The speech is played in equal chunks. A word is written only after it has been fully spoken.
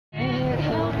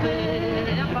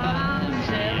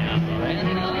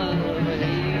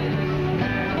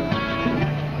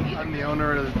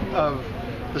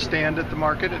the stand at the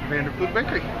market at Vander Ploeg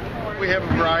Bakery. We have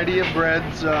a variety of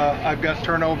breads. I've got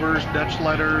turnovers, Dutch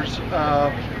letters,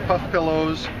 puff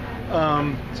pillows.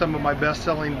 Some of my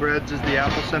best-selling breads is the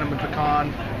apple cinnamon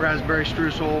pecan, raspberry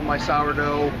streusel, my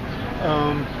sourdough.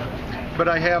 But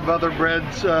I have other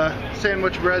breads,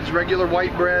 sandwich breads, regular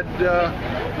white bread,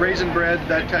 raisin bread,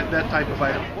 that type of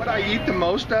item. What I eat the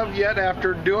most of yet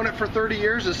after doing it for 30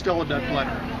 years is still a Dutch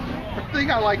letter. The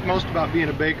thing I like most about being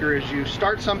a baker is you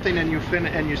start something and you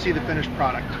see the finished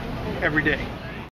product every day.